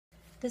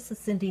This is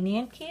Cindy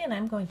Namke, and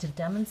I'm going to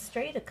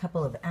demonstrate a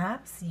couple of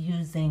apps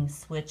using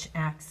Switch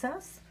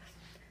Access.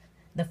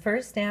 The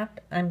first app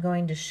I'm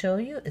going to show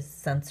you is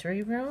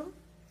Sensory Room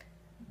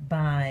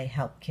by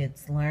Help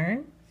Kids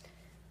Learn.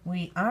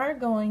 We are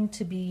going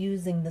to be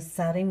using the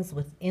settings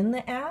within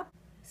the app.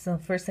 So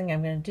the first thing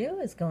I'm going to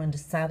do is go into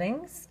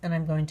Settings, and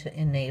I'm going to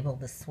enable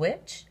the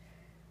switch.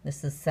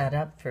 This is set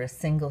up for a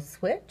single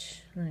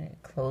switch. I'm going to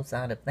close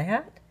out of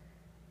that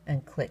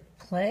and click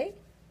Play.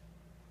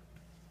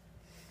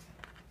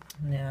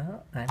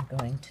 Now I'm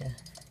going to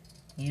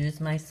use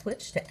my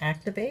switch to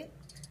activate.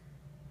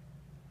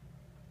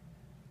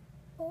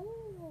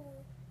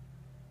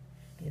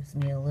 Gives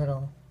me a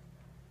little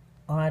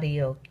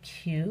audio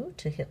cue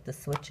to hit the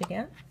switch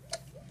again.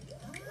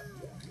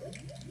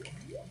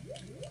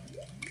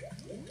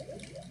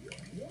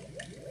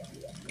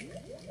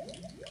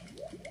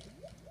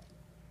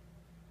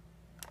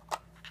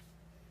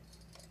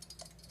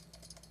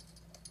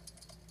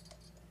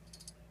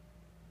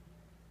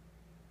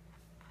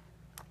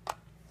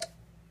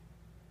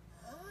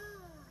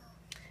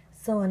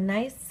 So a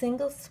nice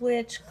single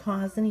switch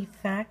cause and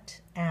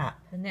effect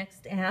app. The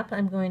next app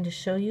I'm going to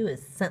show you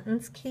is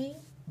Sentence Key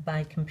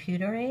by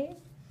Computer-Aid.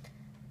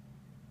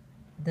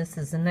 This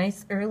is a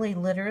nice early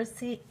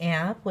literacy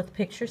app with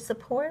picture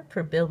support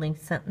for building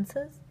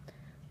sentences.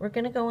 We're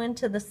going to go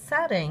into the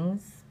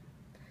settings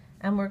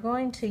and we're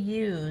going to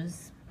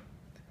use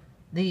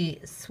the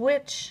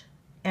switch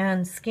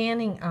and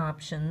scanning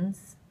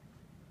options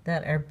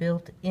that are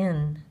built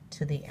in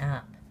to the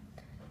app.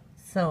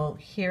 So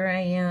here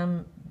I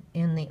am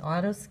in the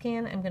auto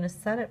scan. I'm going to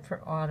set it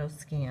for auto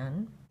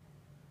scan,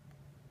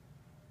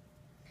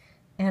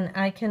 and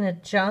I can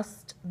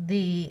adjust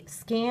the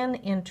scan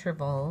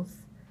intervals.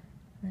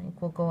 I think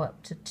we'll go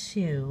up to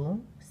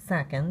 2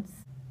 seconds.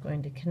 I'm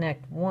going to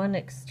connect one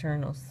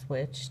external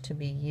switch to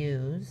be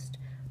used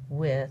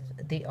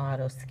with the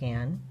auto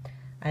scan.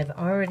 I've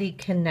already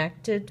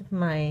connected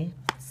my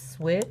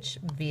switch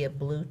via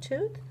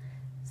Bluetooth,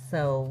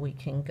 so we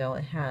can go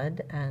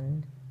ahead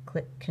and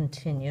click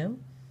continue.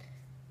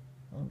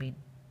 We'll be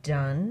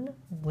done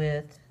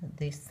with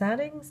the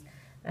settings,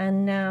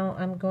 and now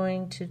I'm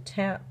going to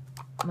tap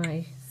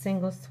my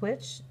single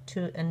switch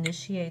to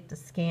initiate the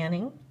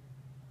scanning.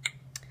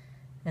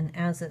 And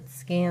as it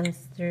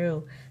scans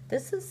through,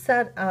 this is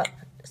set up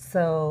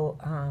so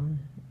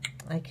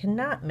I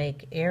cannot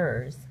make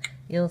errors.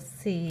 You'll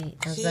see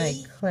as I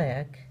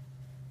click,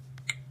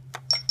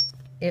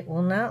 it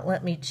will not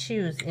let me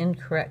choose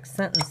incorrect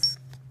sentence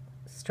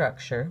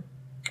structure.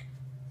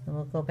 So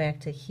we'll go back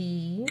to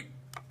he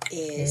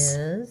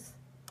is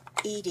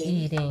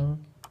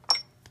eating.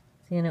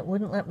 See, and it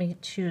wouldn't let me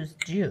choose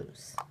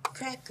juice.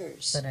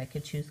 Crackers. But I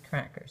could choose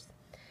crackers.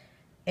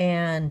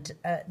 And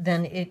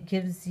then it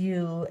gives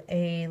you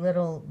a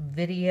little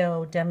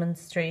video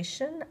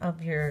demonstration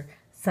of your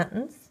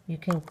sentence. You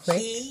can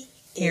click,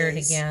 hear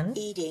it again.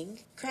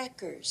 Eating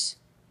crackers.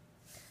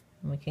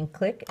 And we can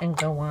click and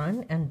go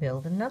on and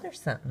build another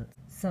sentence.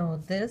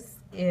 So this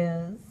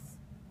is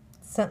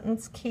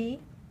Sentence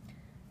Key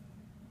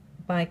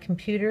by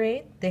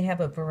Computer-Aid. They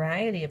have a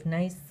variety of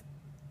nice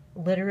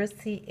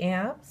literacy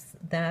apps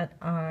that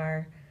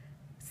are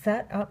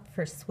set up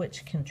for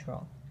switch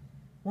control.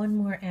 One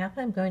more app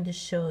I'm going to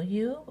show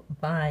you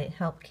by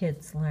Help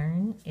Kids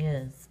Learn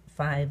is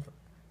 5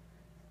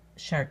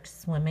 Shark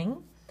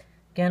Swimming.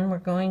 Again, we're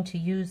going to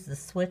use the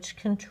switch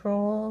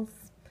controls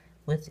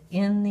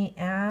within the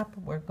app.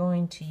 We're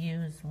going to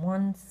use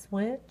one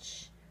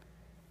switch,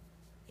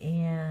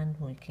 and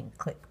we can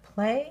click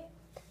play.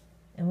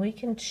 And we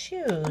can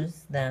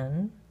choose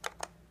then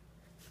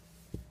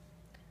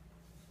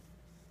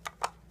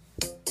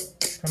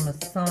from a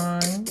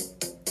song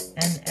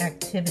and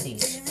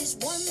activities.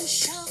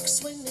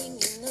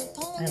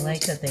 I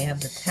like that they have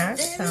the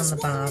text on the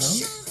bottom.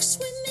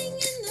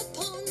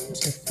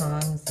 The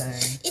songs are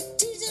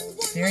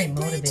very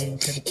motivating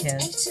for the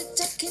kids.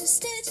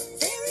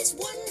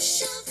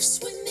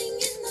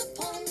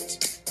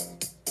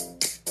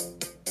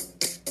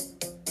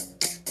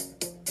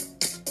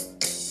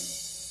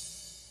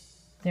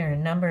 There are a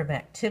number of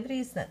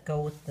activities that go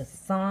with the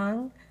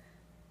song.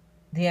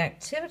 The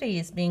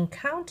activities, being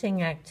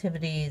counting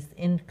activities,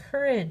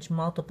 encourage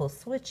multiple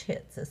switch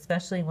hits,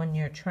 especially when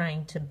you're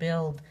trying to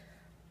build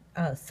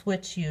a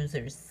switch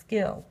user's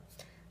skill.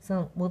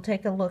 So we'll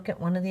take a look at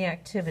one of the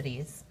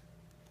activities.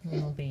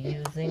 We'll be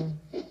using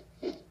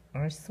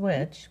our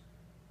switch.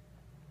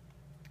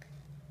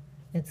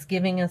 It's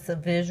giving us a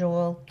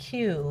visual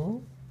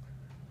cue,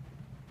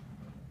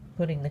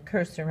 putting the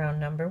cursor around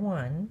number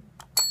 1.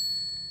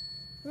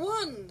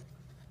 1,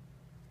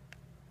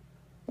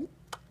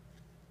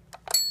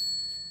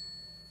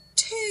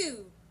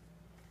 2,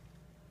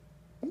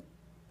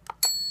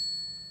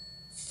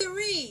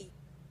 3,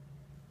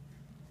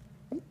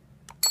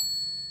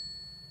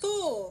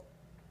 4,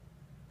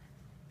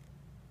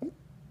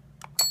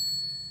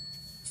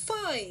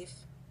 5.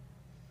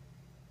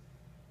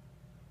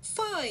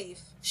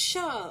 5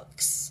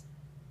 sharks.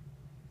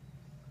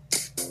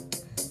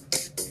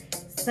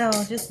 So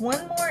just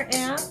one more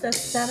app that's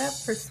set up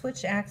for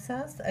switch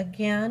access.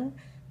 Again,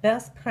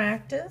 best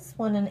practice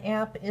when an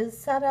app is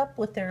set up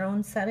with their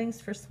own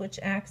settings for switch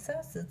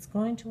access, it's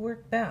going to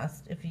work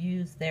best if you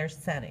use their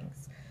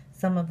settings.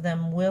 Some of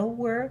them will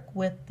work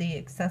with the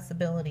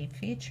accessibility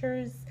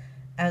features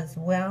as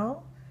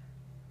well,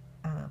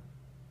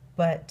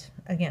 but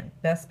again,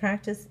 best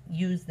practice,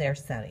 use their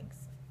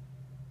settings.